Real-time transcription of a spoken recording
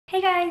Hey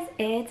guys,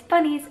 it's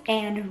Bunnies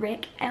and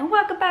Rick and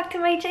welcome back to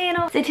my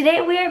channel. So today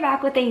we are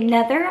back with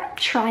another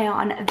try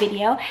on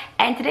video,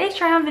 and today's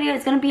try on video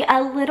is going to be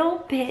a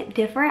little bit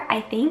different. I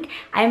think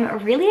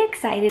I'm really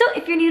excited. So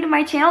if you're new to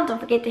my channel,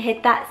 don't forget to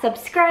hit that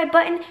subscribe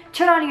button,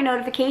 turn on your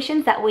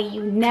notifications, that way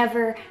you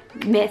never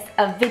miss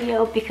a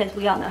video, because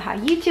we all know how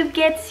YouTube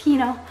gets, you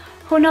know.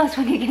 Who knows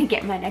when you're gonna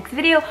get my next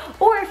video,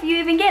 or if you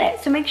even get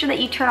it. So make sure that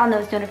you turn on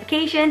those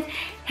notifications,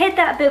 hit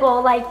that big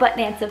old like button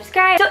and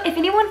subscribe. So if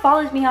anyone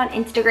follows me on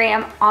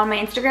Instagram, on my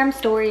Instagram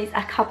stories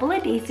a couple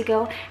of days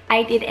ago,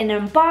 I did an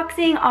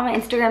unboxing on my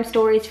Instagram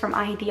stories from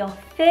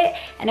IdealFit,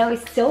 and I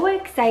was so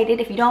excited.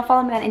 If you don't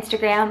follow me on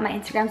Instagram, my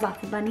Instagram's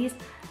LotsOfBunnies.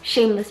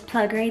 Shameless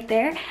plug right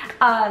there.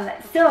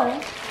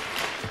 So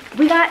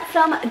we got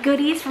some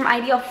goodies from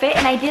IdealFit,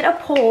 and I did a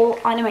poll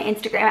on my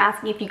Instagram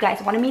asking if you guys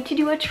wanted me to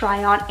do a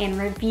try on and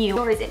review.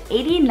 Or is it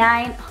 89?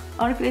 I don't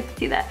know if you guys can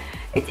see that.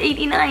 It's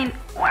 89.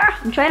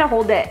 I'm trying to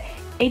hold it.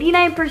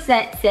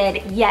 89%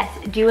 said yes,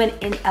 do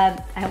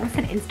I almost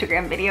said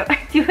Instagram video,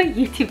 do a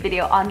YouTube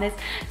video on this.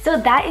 So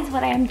that is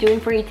what I am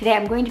doing for you today.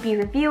 I'm going to be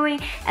reviewing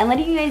and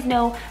letting you guys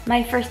know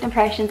my first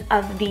impressions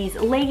of these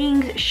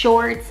leggings,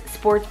 shorts,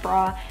 sports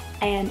bra,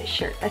 and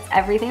shirt. That's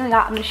everything we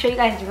got. I'm gonna show you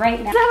guys right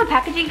now. This is how the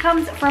packaging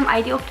comes from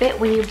IdealFit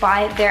when you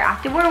buy their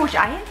activewear, which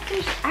I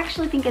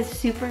actually think is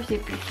super,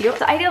 super cute.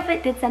 So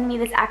IdealFit did send me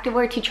this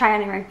activewear to try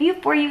on and review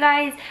for you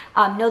guys.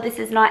 No, this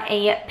is not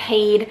a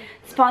paid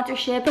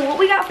sponsorship. So what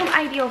we got from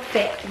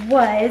IdealFit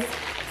was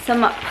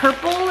some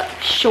purple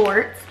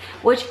shorts,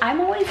 which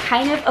I'm always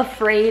kind of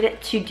afraid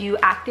to do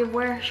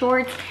activewear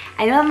shorts.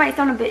 I know that might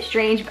sound a bit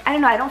strange, but I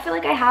don't know, I don't feel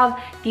like I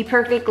have the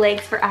perfect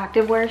legs for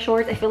activewear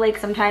shorts. I feel like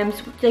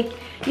sometimes, like,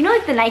 you know,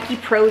 like the Nike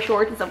Pro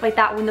shorts and stuff like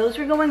that, when those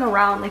were going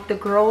around, like the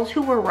girls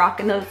who were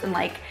rocking those and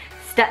like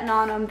stunting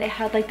on them, they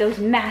had like those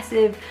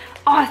massive,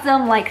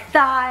 awesome like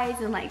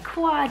thighs and like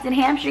quads and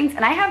hamstrings,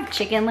 and I have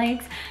chicken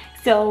legs.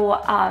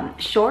 So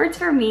shorts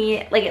for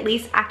me, like at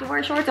least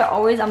activewear shorts, I'm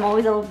always a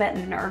little bit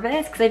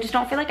nervous because I just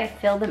don't feel like I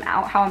fill them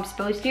out how I'm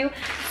supposed to.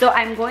 So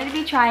I'm going to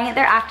be trying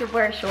their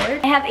activewear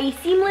shorts. I have a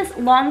seamless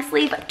long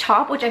sleeve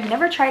top, which I've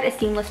never tried a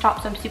seamless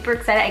top, so I'm super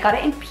excited. I got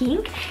it in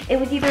pink. It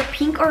was either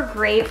pink or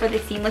gray for the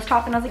seamless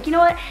top, and I was like, you know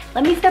what?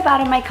 Let me step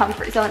out of my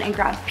comfort zone and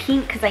grab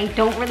pink, because I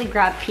don't really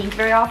grab pink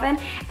very often.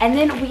 And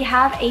then we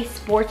have a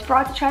sports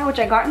bra to try, which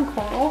I got in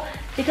coral,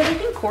 because I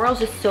think coral's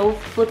just so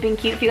flipping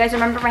cute. If you guys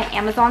remember my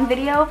Amazon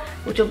video,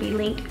 which will be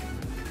linked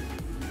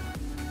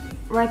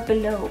right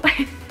below.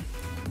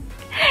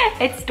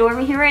 It's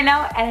stormy here right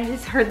now, and I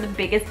just heard the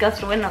biggest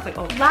gust of wind, and I was like,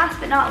 oh. Last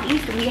but not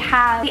least, we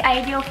have the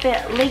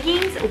IdealFit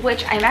leggings,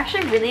 which I'm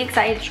actually really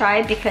excited to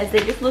try because they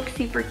just look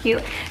super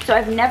cute. So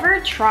I've never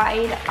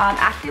tried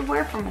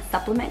activewear from a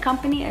supplement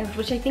company,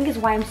 which I think is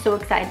why I'm so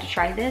excited to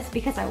try this,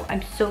 because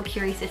I'm so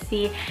curious to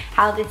see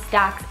how this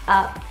stacks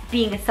up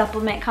being a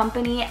supplement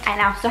company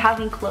and also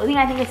having clothing.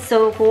 I think it's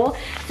so cool.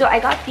 So I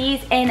got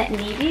these in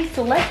navy.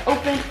 So let's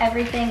open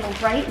everything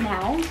right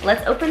now.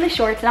 Let's open the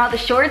shorts. Now the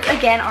shorts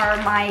again are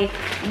my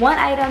one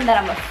item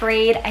that I'm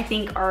afraid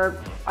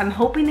I'm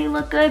hoping they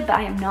look good, but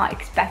I am not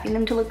expecting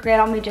them to look great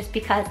on me, just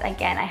because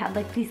again I have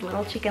like these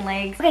little chicken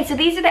legs. Okay, so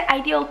these are the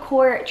Ideal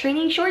Core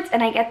training shorts,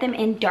 and I get them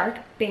in dark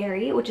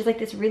berry, which is like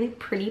this really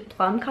pretty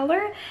plum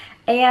color.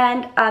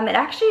 And it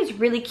actually is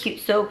really cute,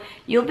 so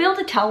you'll be able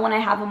to tell when I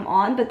have them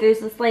on, but there's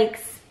this like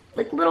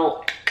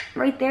little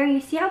right there, you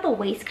see how the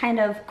waist kind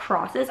of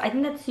crosses? I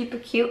think that's super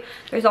cute.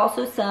 There's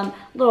also some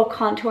little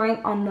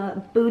contouring on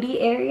the booty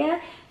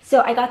area.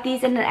 So I got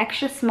these in an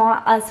extra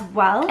small as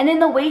well. And then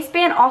the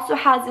waistband also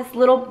has this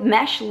little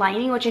mesh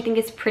lining, which I think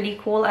is pretty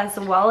cool as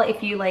well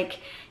if you like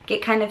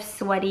get kind of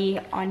sweaty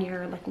on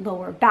your like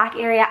lower back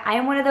area. I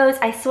am one of those,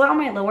 I sweat on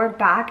my lower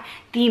back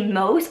the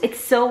most. It's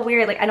so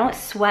weird, like I don't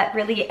sweat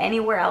really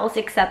anywhere else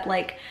except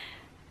like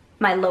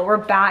my lower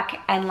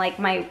back and like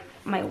my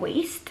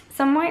waist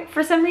somewhere.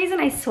 For some reason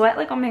I sweat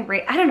like on my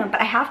right, I don't know, but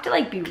I have to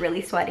like be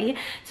really sweaty.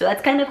 So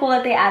that's kind of cool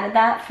that they added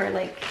that for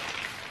like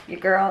your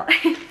girl.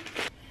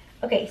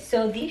 Okay,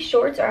 so these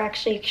shorts are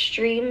actually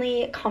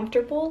extremely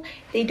comfortable.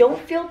 They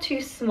don't feel too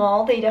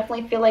small. They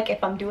definitely feel like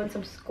if I'm doing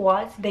some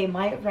squats, they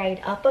might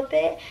ride up a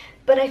bit.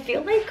 But I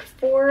feel like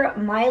for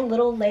my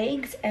little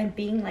legs and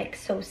being like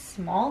so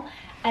small,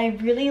 I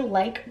really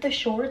like the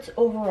shorts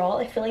overall.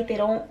 I feel like they're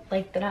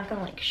not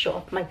gonna like show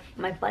off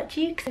my butt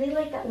cheeks. I really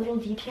like that little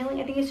detailing.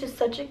 I think it's just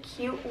such a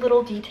cute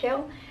little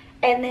detail.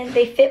 And then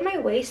they fit my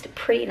waist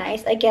pretty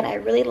nice. Again, I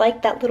really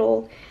like that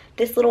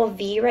this little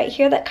V right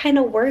here that kind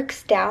of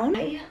works down.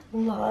 I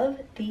love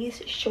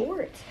these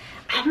shorts.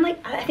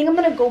 I think I'm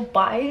gonna go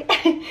buy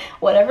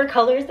whatever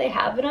colors they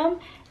have in them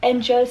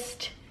and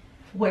just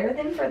wear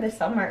them for the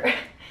summer.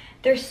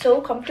 They're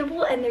so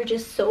comfortable, and they're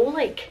just so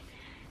like,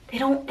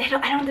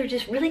 they're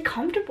just really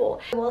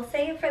comfortable. I will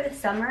say for the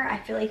summer, I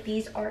feel like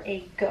these are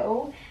a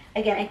go.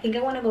 Again, I think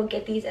I want to go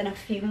get these in a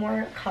few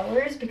more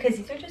colors because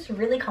these are just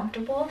really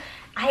comfortable.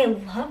 I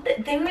love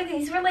that.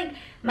 These were like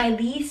my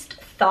least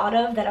thought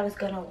of that I was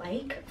gonna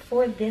like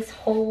for this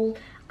whole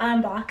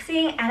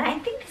unboxing, and I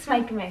think this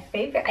might be my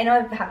favorite. I know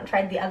I haven't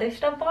tried the other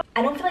stuff on.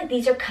 I don't feel like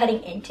these are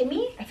cutting into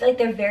me. I feel like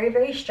they're very,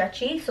 very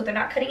stretchy, so they're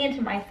not cutting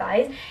into my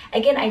thighs.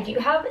 Again, I do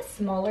have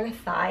smaller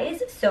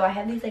thighs, so I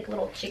have these like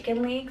little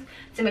chicken legs,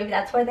 so maybe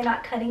that's why they're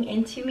not cutting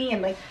into me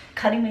and like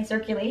cutting my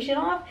circulation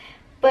off.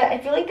 But I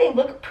feel like they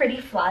look pretty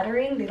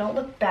flattering. They don't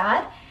look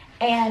bad,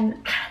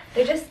 and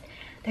they're just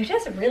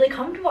really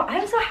comfortable.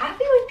 I'm so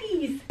happy with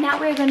these. Now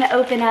we're gonna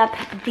open up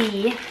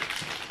the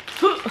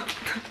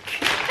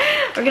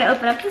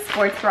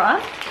sports bra.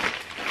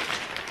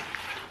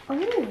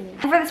 Ooh.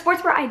 For the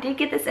sports bra, I did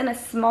get this in a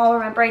small.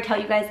 Remember, I tell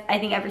you guys, I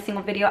think every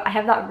single video, I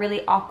have that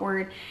really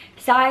awkward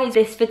size.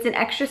 This fits an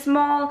extra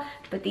small,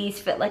 but these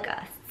fit like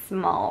a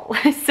small.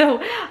 So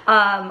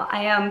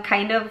I am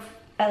kind of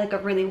at like a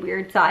really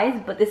weird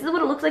size, but this is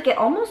what it looks like. It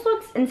almost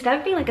looks, instead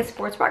of being like a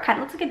sports bra, it kind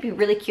of looks like it'd be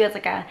really cute as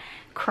like a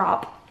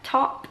crop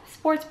top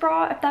sports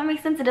bra, if that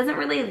makes sense. It doesn't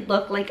really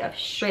look like a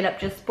straight up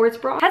just sports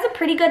bra. It has a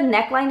pretty good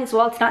neckline as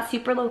well. It's not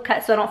super low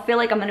cut, so I don't feel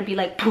like I'm gonna be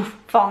like poof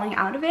falling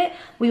out of it.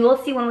 We will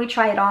see when we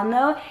try it on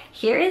though.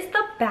 Here is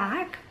the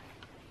back.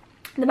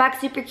 The back's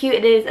super cute.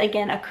 It is,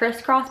 again, a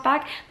crisscross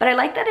back, but I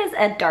like that it's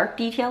a dark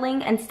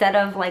detailing instead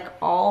of like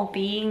all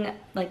being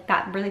like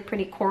that really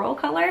pretty coral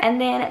color. And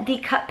then the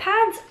cut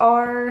pads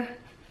are,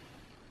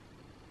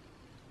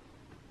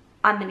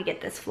 I'm gonna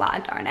get this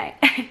flat, darn it.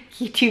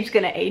 YouTube's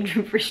gonna age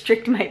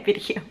restrict my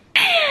video.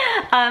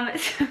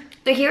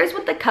 So here's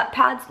what the cut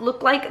pads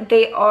look like.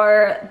 They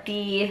are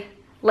the,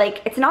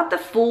 like, it's not the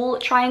full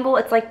triangle,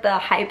 it's like the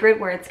hybrid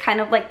where it's kind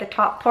of like the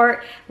top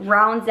part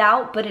rounds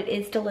out, but it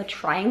is still a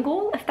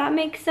triangle, if that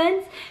makes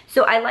sense.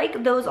 So I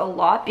like those a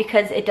lot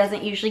because it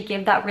doesn't usually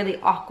give that really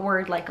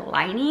awkward like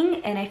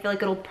lining, and I feel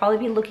like it'll probably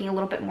be looking a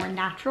little bit more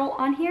natural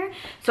on here.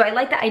 So I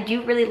like that. I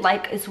do really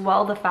like as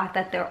well the fact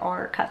that there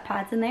are cut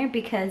pads in there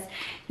because,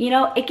 you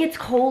know, it gets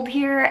cold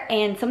here,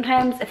 and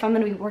sometimes if I'm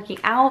gonna be working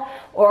out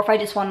or if I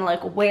just want to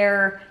like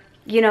wear,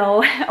 you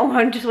know, I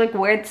want to just like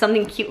wear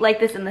something cute like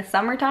this in the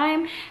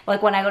summertime,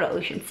 like when I go to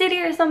Ocean City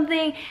or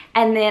something,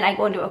 and then I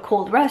go into a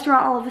cold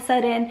restaurant all of a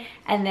sudden,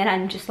 and then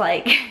I'm just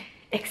like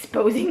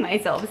exposing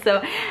myself.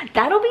 So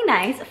that'll be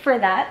nice for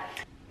that.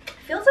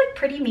 Feels like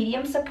pretty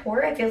medium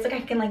support. It feels like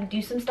I can like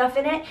do some stuff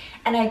in it,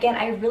 and again,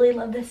 I really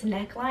love this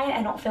neckline.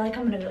 I don't feel like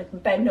I'm gonna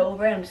like bend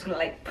over and I'm just gonna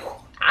like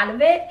out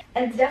of it,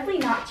 and it's definitely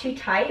not too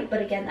tight,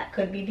 but again, that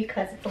could be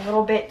because it's a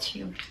little bit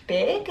too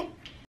big.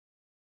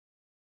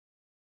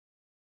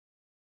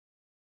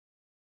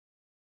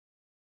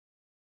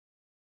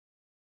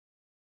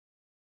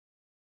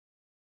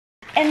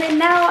 And then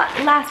now,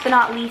 last but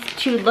not least,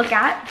 to look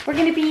at, we're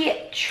gonna be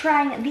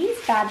trying these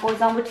bad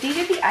boys on, which these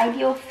are the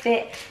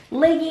IdealFit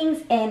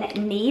leggings in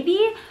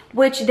navy,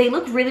 which they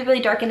look really,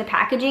 really dark in the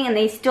packaging, and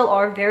they still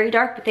are very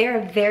dark, but they are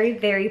a very,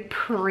 very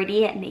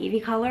pretty navy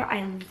color.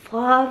 I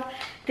love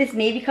this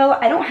navy color.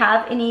 I don't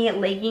have any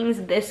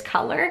leggings this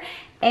color,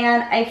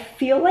 and I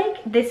feel like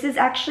this is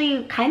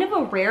actually kind of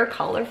a rare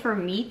color for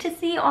me to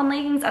see on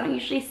leggings. I don't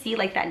usually see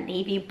like that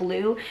navy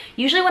blue.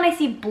 Usually when I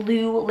see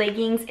blue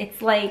leggings,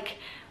 it's like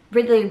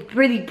really,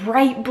 really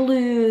bright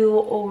blue,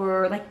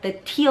 or like the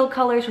teal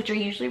colors, which are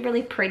usually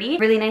really pretty.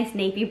 Really nice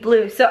navy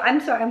blue. So I'm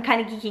sorry, I'm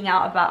kind of geeking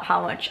out about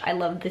how much I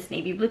love this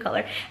navy blue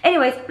color.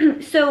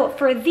 Anyways, so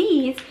for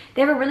these,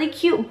 they have a really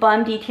cute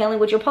bum detailing,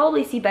 which you'll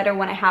probably see better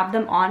when I have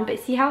them on, but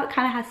see how it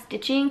kind of has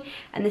stitching,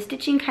 and the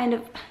stitching kind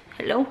of,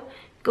 hello,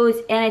 goes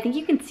in. I think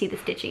you can see the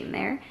stitching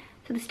there.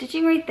 So the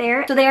stitching right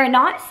there. So they are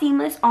not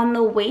seamless on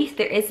the waist.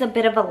 There is a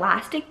bit of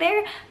elastic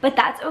there, but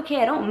that's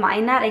okay. I don't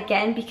mind that,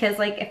 again, because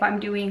like if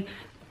I'm doing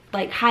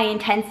like high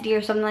intensity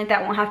or something like that,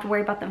 I won't have to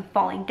worry about them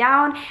falling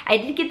down. I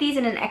did get these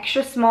in an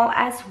extra small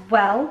as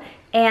well.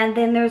 And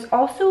then there's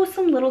also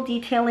some little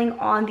detailing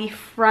on the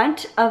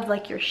front of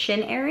like your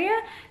shin area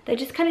that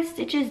just kind of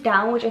stitches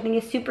down, which I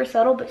think is super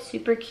subtle but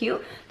super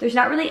cute. There's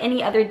not really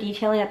any other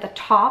detailing at the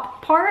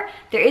top part.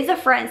 There is a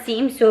front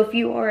seam, so if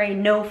you are a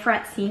no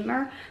front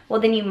seamer,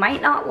 well then you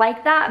might not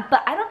like that,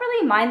 but I don't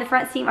really mind the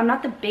front seam. I'm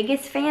not the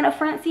biggest fan of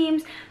front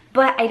seams,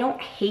 but I don't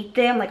hate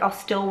them. Like, I'll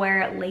still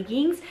wear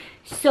leggings.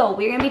 So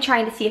we're gonna be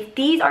trying to see if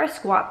these are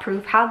squat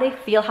proof, how they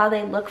feel, how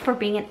they look for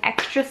being an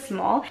extra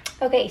small.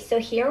 Okay, so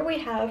here we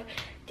have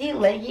the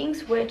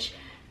leggings, which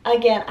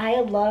again,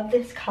 I love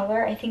this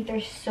color. I think they're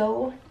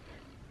so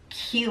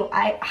cute.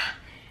 I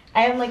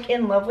am like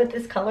in love with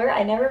this color.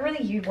 I never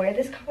really wear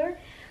this color,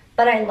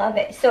 but I love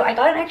it. So I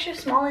got an extra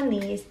small in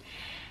these.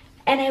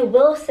 And I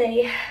will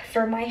say,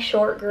 for my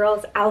short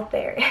girls out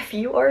there, if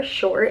you are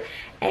short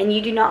and you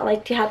do not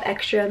like to have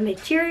extra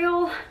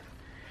material,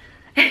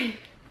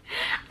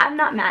 I'm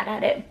not mad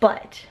at it,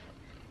 but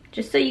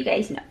just so you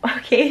guys know,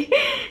 okay?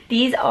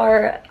 These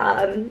are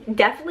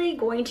definitely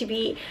going to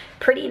be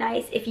pretty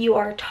nice if you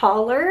are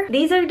taller.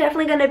 These are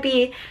definitely gonna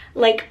be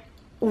like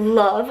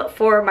love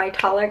for my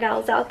taller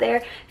gals out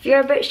there. If you're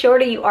a bit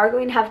shorter, you are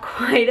going to have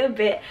quite a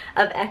bit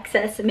of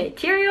excess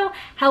material.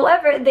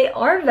 However, they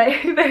are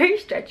very, very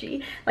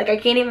stretchy. Like, I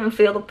can't even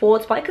feel the pull.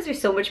 It's probably because there's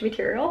so much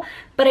material,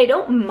 but I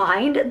don't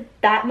mind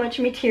that much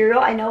material.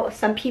 I know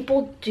some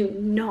people do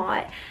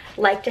not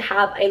like to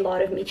have a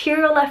lot of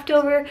material left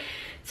over.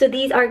 So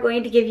these are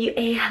going to give you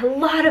a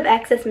lot of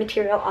excess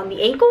material on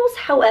the ankles.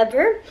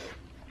 However,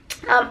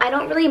 I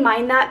don't really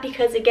mind that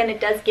because again, it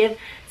does give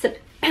some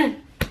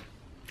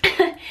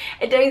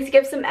it does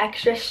give some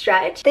extra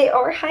stretch. They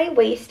are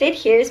high-waisted.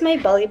 Here's my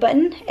belly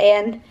button,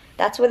 and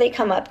that's where they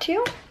come up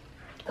to.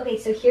 Okay,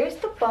 so here's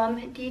the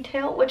bum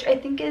detail, which I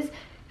think is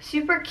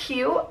super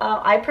cute.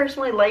 I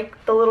personally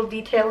like the little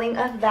detailing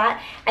of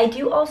that. I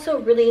do also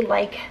really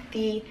like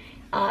the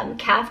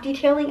calf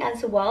detailing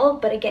as well,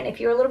 but again, if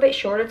you're a little bit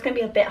shorter, it's going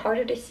to be a bit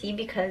harder to see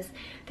because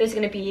there's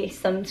going to be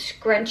some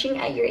scrunching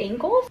at your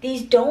ankles.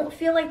 These don't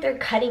feel like they're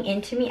cutting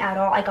into me at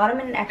all. I got them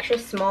in an extra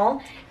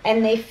small,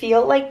 and they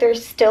feel like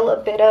there's still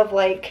a bit of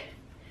like,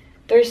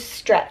 there's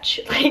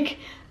stretch. Like,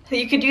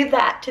 you could do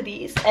that to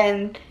these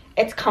and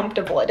it's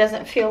comfortable. It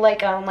doesn't feel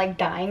like I'm like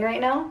dying right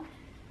now.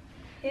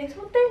 Here's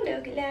what they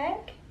look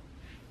like.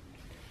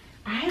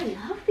 I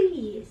love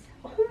these.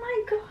 Oh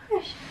my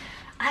gosh.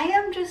 I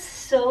am just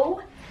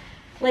so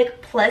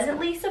like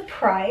pleasantly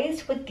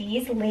surprised with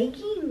these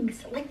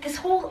leggings. Like this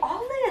whole,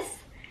 all this.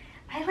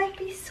 I like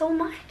these so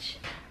much.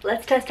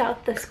 Let's test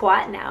out the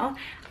squat now.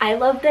 I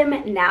love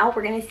them now.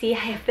 We're gonna see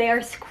if they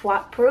are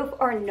squat proof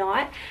or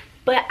not.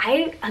 But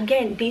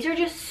again, these are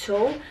just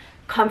so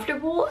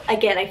comfortable.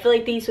 Again, I feel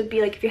like these would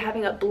be like if you're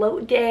having a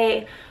bloat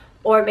day,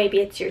 or maybe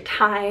it's your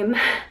time.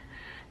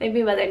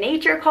 Maybe Mother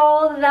Nature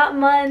called that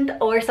month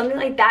or something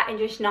like that, and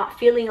just not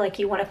feeling like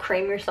you want to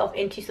cram yourself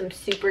into some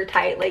super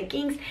tight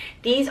leggings.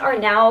 These are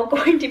now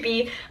going to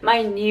be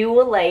my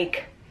new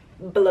like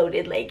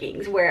bloated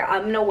leggings, where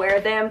I'm gonna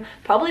wear them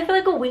probably for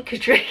like a week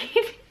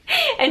straight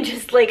and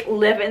just like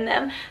live in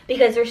them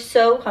because they're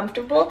so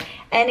comfortable.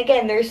 And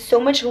again, there's so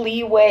much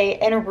leeway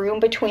and room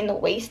between the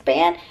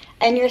waistband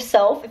and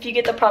yourself if you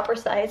get the proper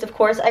size. Of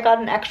course, I got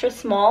an extra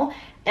small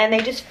and they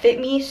just fit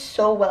me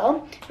so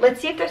well.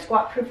 Let's see if they're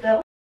squat proof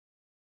though.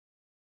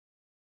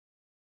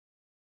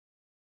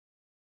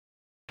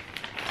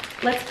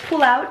 Let's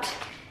pull out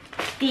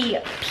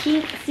the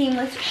pink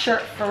seamless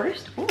shirt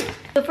first. Ooh.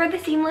 So for the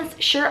seamless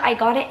shirt, I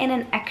got it in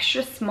an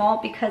extra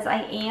small because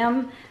I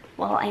am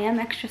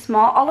extra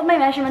small. All of my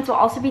measurements will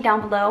also be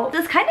down below.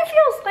 This kind of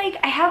feels like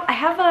I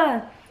have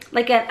a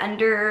like an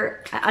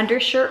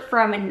undershirt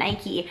from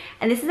Nike,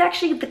 and this is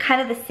actually the kind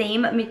of the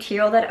same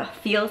material that it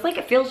feels like.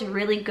 It feels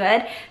really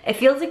good. It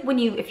feels like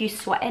if you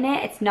sweat in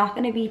it, it's not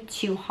going to be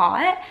too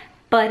hot,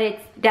 but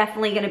it's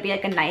definitely gonna be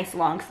like a nice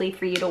long sleeve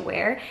for you to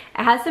wear.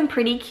 It has some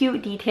pretty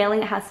cute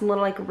detailing. It has some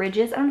little like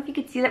ridges. I don't know if you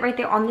could see that right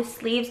there on the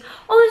sleeves.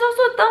 Oh, there's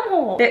also a thumb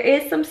hole. There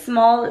is some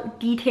small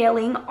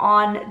detailing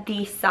on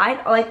the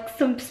side, like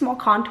some small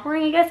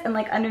contouring, I guess, and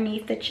like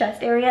underneath the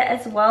chest area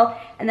as well.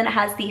 And then it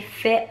has the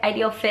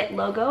IdealFit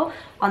logo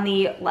on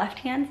the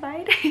left-hand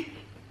side.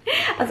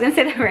 I was gonna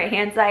say the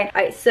right-hand side.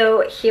 All right,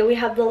 so here we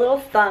have the little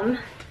thumb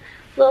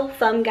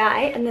guy,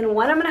 and then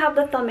one I'm gonna have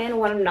the thumb in,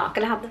 one I'm not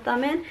gonna have the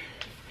thumb in.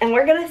 And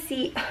we're gonna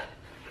see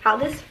how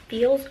this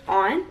feels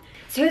on.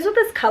 So here's what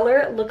this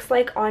color looks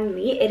like on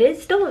me. It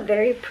is still a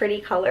very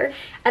pretty color.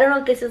 I don't know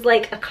if this is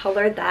like a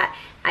color that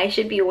I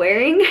should be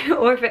wearing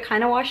or if it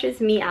kind of washes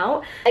me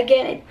out.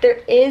 Again,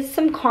 there is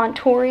some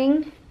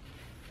contouring.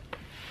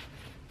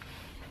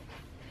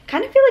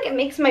 Kind of feel like it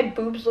makes my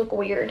boobs look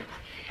weird.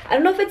 I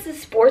don't know if it's a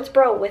sports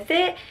bra with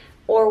it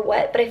or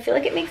what, but I feel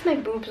like it makes my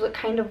boobs look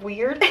kind of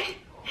weird.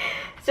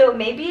 So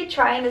maybe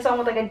trying this on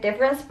with like a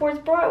different sports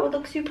bra, it would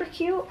look super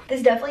cute.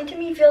 This definitely to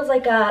me feels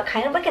like a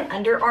kind of like an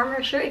Under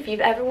Armour shirt. If you've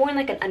ever worn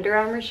like an Under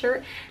Armour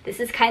shirt, this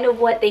is kind of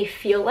what they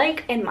feel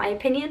like in my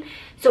opinion.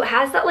 So it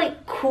has that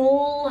like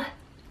cool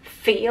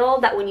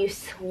feel that when you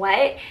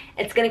sweat,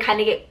 it's gonna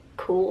kind of get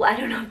cool. I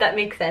don't know if that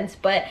makes sense,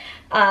 but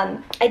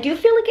I do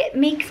feel like it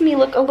makes me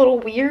look a little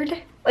weird.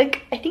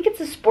 Like, I think it's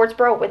a sports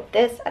bra with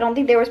this. I don't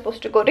think they were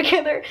supposed to go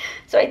together.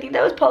 So I think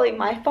that was probably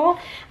my fault.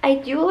 I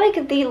do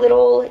like the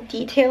little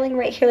detailing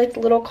right here, like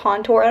the little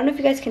contour. I don't know if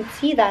you guys can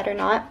see that or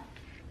not.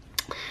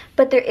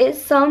 But there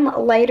is some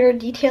lighter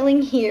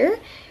detailing here,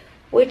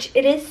 which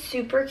it is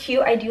super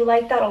cute. I do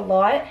like that a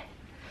lot.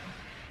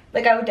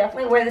 Like, I would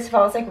definitely wear this if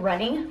I was like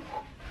running.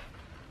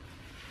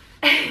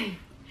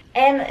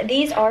 And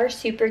these are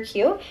super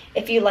cute.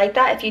 If you like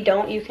that, if you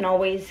don't, you can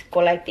always go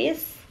like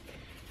this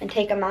and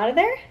take them out of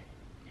there.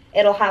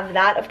 It'll have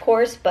that, of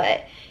course,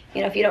 but you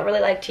know, if you don't really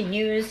like to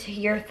use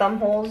your thumb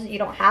holes, you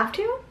don't have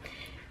to.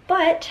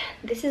 But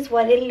this is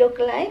what it looked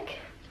like.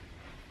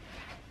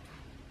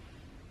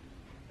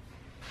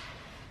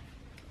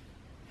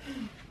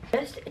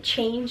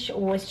 Just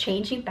was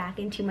changing back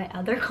into my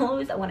other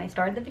clothes when I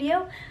started the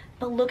video,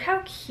 but look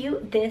how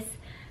cute this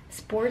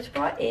sports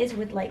bra is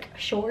with like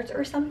shorts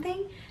or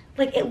something.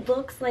 Like, it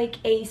looks like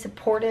a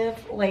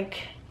supportive like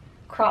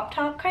crop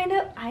top kind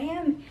of. I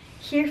am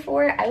here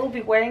for it. I will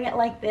be wearing it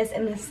like this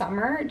in the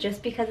summer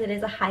just because it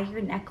is a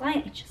higher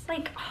neckline. It's just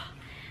like, oh,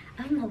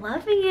 I'm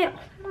loving it.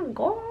 Oh my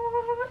god.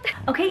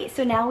 Okay,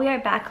 so now we are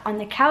back on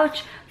the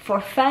couch for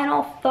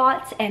final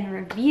thoughts and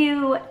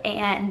review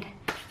and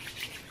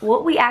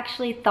what we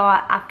actually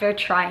thought after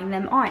trying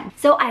them on.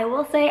 So I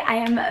will say I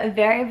am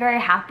very,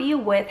 very happy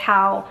with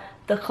how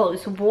the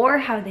clothes wore,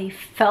 how they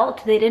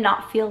felt. They did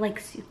not feel like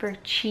super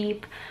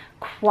cheap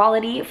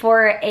quality.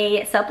 For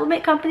a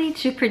supplement company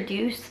to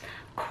produce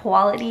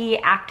quality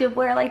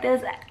activewear like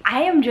this,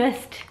 I am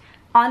just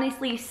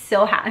honestly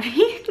so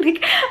happy.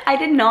 Like, I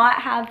did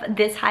not have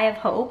this high of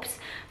hopes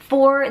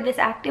for this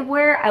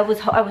activewear. I was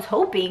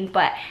hoping,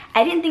 but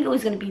I didn't think it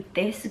was going to be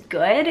this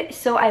good.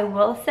 So I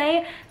will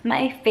say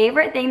my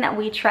favorite thing that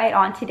we tried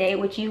on today,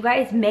 which you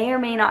guys may or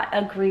may not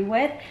agree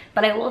with,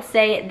 but I will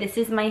say this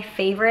is my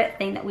favorite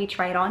thing that we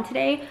tried on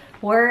today,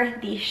 were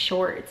these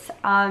shorts.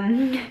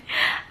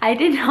 I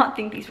did not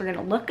think these were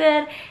gonna look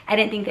good. I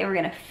didn't think they were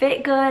gonna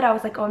fit good. I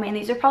was like, oh man,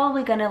 these are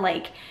probably gonna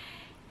like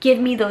give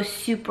me those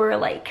super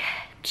like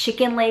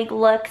chicken leg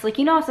looks. Like,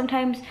 you know,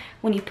 sometimes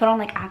when you put on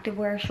like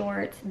activewear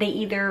shorts, they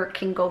either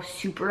can go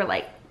super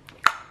like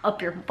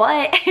up your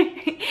butt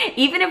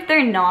even if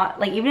they're not,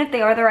 like, even if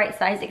they are the right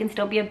size, it can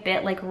still be a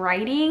bit like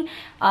riding.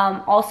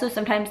 Also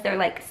sometimes they're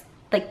like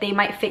they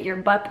might fit your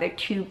butt, but they're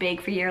too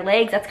big for your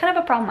legs. That's kind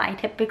of a problem I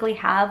typically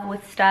have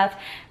with stuff.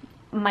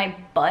 My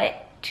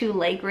butt to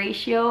leg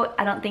ratio,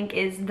 I don't think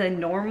is the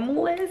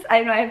normalest. I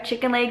don't know, I have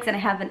chicken legs and I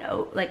have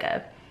like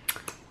a,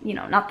 you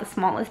know, not the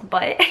smallest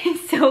butt.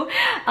 So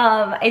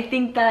I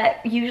think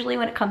that usually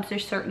when it comes to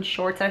certain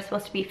shorts that are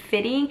supposed to be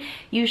fitting,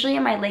 usually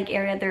in my leg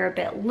area they're a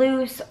bit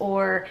loose,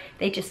 or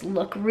they just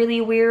look really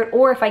weird,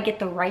 or if I get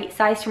the right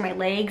size for my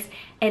legs,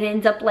 it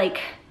ends up like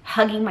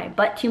hugging my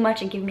butt too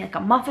much and giving me like a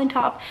muffin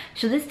top.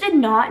 So this did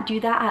not do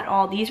that at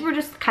all. These were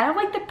just kind of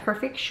like the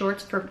perfect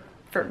shorts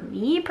for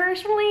me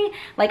personally.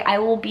 Like, I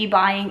will be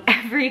buying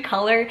every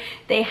color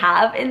they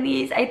have in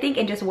these, I think,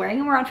 and just wearing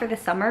them around for the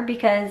summer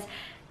because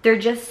they're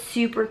just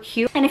super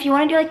cute. And if you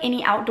want to do like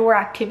any outdoor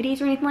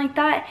activities or anything like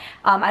that,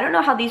 I don't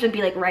know how these would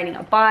be like riding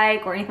a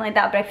bike or anything like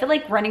that, but I feel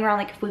like running around,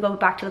 like if we go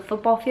back to the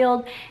football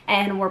field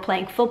and we're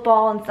playing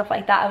football and stuff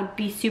like that, I would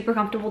be super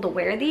comfortable to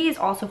wear these.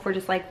 Also for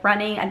just like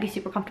running, I'd be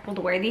super comfortable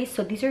to wear these.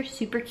 So these are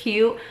super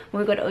cute.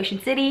 When we go to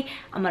Ocean City,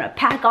 I'm gonna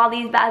pack all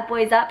these bad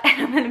boys up and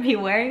I'm gonna be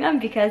wearing them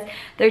because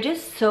they're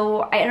just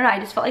so, I don't know, I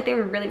just felt like they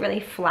were really, really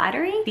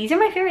flattering. These are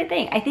my favorite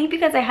thing. I think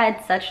because I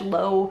had such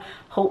low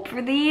hope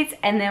for these,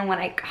 and then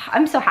when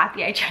I'm so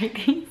happy I tried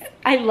these.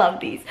 I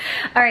love these.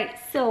 All right,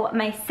 so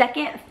my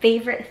second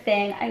favorite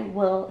thing, I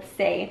will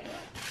say,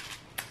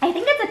 I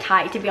think it's a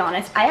tie, to be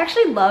honest. I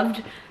actually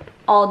loved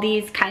all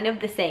these kind of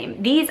the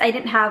same. These I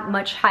didn't have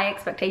much high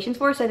expectations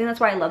for, so I think that's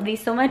why I love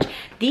these so much.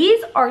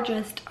 These are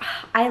just,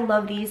 I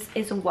love these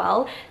as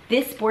well.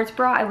 This sports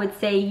bra, I would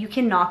say you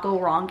cannot go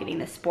wrong getting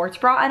this sports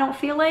bra, I don't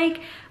feel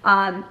like.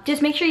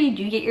 Just make sure you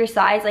do get your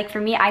size. Like for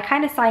me, I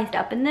kind of sized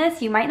up in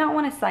this. You might not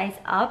want to size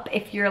up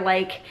if you're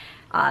like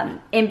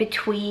in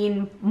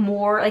between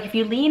more, like if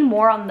you lean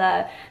more on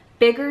the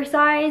bigger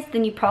size,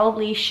 then you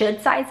probably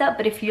should size up.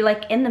 But if you're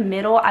like in the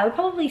middle, I would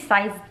probably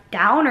size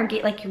down or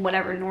get like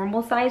whatever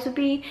normal size would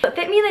be. It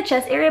fit me in the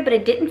chest area, but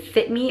it didn't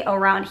fit me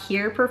around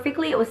here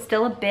perfectly. It was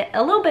still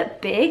a little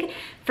bit big.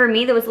 For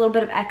me, there was a little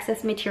bit of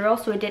excess material,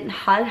 so it didn't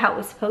hug how it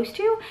was supposed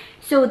to.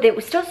 So it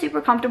was still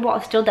super comfortable.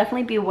 I'll still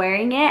definitely be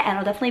wearing it, and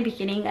I'll definitely be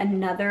getting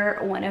another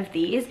one of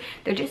these.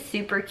 They're just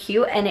super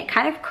cute, and it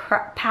kind of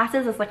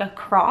passes as like a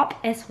crop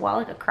as well,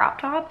 like a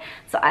crop top.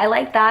 So I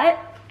like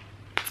that.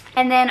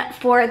 And then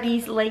for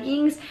these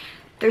leggings,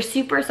 they're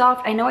super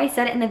soft. I know I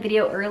said it in the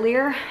video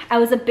earlier. I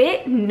was a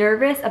bit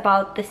nervous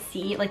about the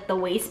seat, like the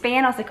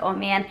waistband. I was like, oh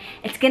man,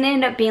 it's gonna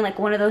end up being like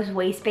one of those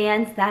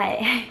waistbands that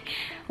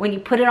when you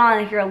put it on,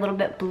 if you're a little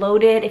bit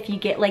bloated, if you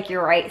get like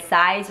your right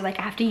size, or like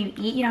after you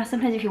eat, you know,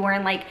 sometimes if you're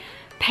wearing like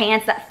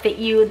pants that fit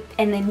you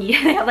and then you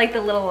have like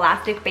the little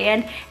elastic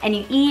band and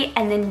you eat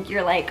and then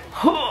you're like,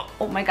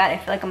 oh my god, I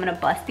feel like I'm gonna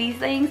bust these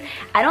things.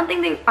 I don't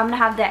think I'm gonna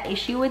have that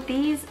issue with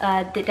these.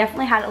 They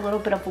definitely had a little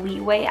bit of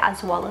leeway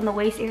as well in the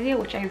waist area,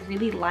 which I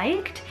really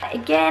liked.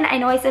 Again, I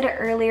know I said it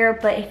earlier,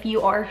 but if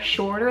you are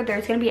shorter,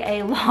 there's gonna be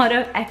a lot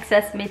of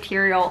excess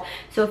material.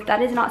 So if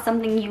that is not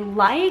something you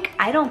like,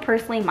 I don't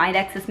personally mind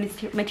excess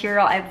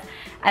material.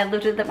 I've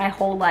lived with it my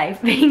whole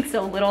life, being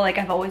so little. Like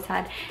I've always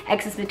had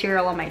excess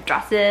material on my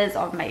dresses,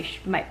 on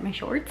my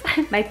shorts,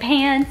 my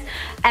pants,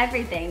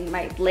 everything,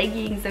 my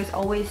leggings. There's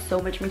always so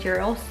much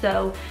material.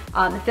 So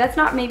if that's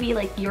not maybe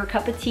like your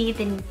cup of tea,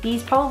 then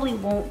these probably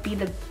won't be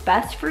the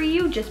best for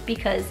you, just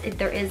because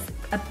there is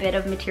a bit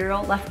of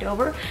material left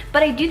over.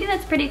 But I do think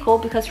that's pretty cool,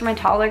 because for my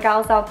taller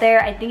gals out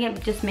there, I think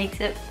it just makes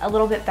it a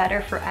little bit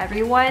better for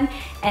everyone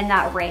in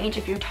that range.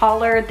 If you're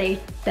taller, they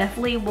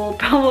definitely will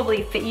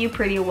probably fit you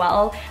pretty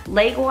well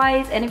leg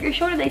wise, and if you're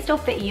shorter, they still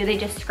fit you. They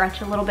just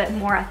scrunch a little bit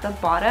more at the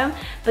bottom.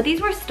 But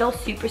these were still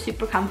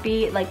super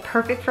comfy, like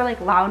perfect for like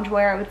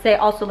loungewear, I would say.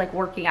 Also like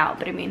working out,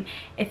 but I mean,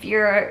 if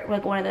you're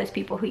like one of those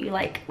people who you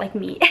like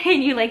me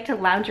and you like to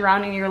lounge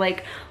around in your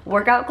like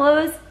workout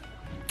clothes,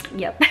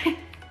 yep.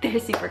 they're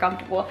super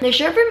comfortable. The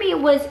shirt for me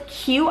was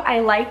cute.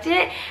 I liked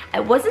it. I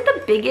wasn't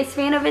the biggest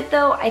fan of it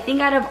though. I think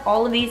out of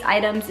all of these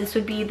items, this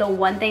would be the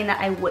one thing that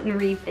I wouldn't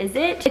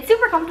revisit. It's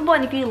super comfortable,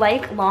 and if you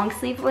like long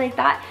sleeve like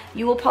that,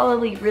 you will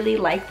probably really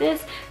like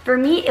this. For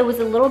me, it was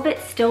a little bit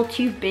still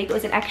too big. It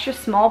was an extra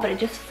small, but it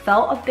just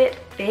felt a bit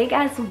big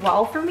as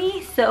well for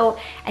me. So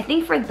I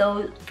think for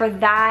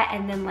that,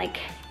 and then like,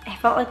 I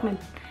felt like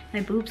my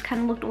boobs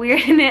kind of looked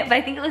weird in it, but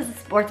I think it was a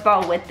sports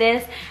bra with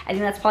this. I think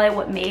that's probably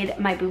what made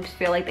my boobs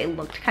feel like they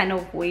looked kind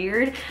of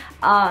weird.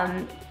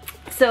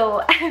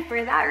 So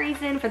for that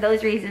reason, for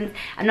those reasons,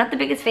 I'm not the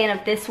biggest fan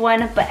of this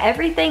one, but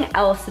everything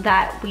else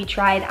that we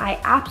tried, I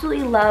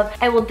absolutely love.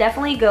 I will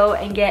definitely go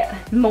and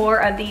get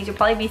more of these. You'll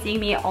probably be seeing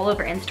me all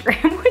over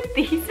Instagram with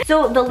these.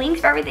 So the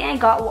links for everything I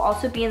got will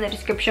also be in the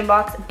description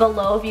box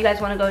below if you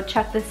guys want to go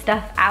check this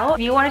stuff out. If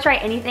you want to try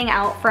anything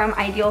out from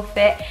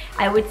IdealFit,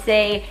 I would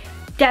say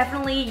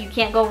definitely you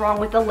can't go wrong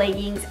with the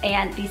leggings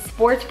and the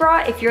sports bra.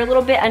 If you're a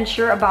little bit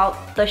unsure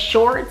about the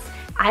shorts,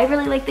 I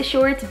really like the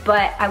shorts,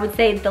 but I would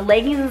say the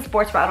leggings and the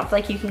sports bra I don't feel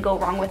like you can go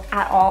wrong with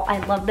at all. I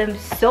love them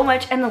so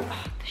much, and the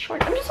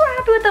shorts, I'm just so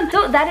happy with them.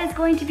 So that is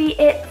going to be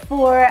it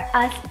for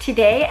us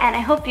today, and I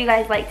hope you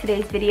guys liked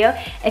today's video.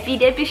 If you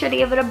did, be sure to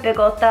give it a big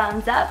ol'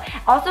 thumbs up.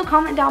 Also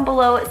comment down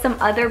below some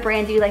other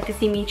brands you'd like to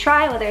see me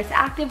try, whether it's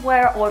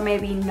activewear or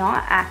maybe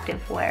not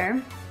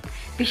activewear.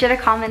 Be sure to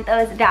comment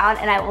those down,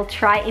 and I will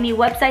try any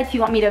websites you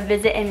want me to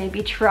visit and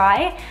maybe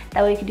try.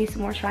 That way we can do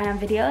some more try on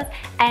videos.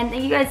 And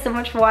thank you guys so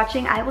much for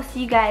watching. I will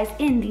see you guys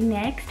in the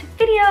next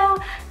video.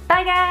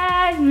 Bye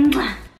guys.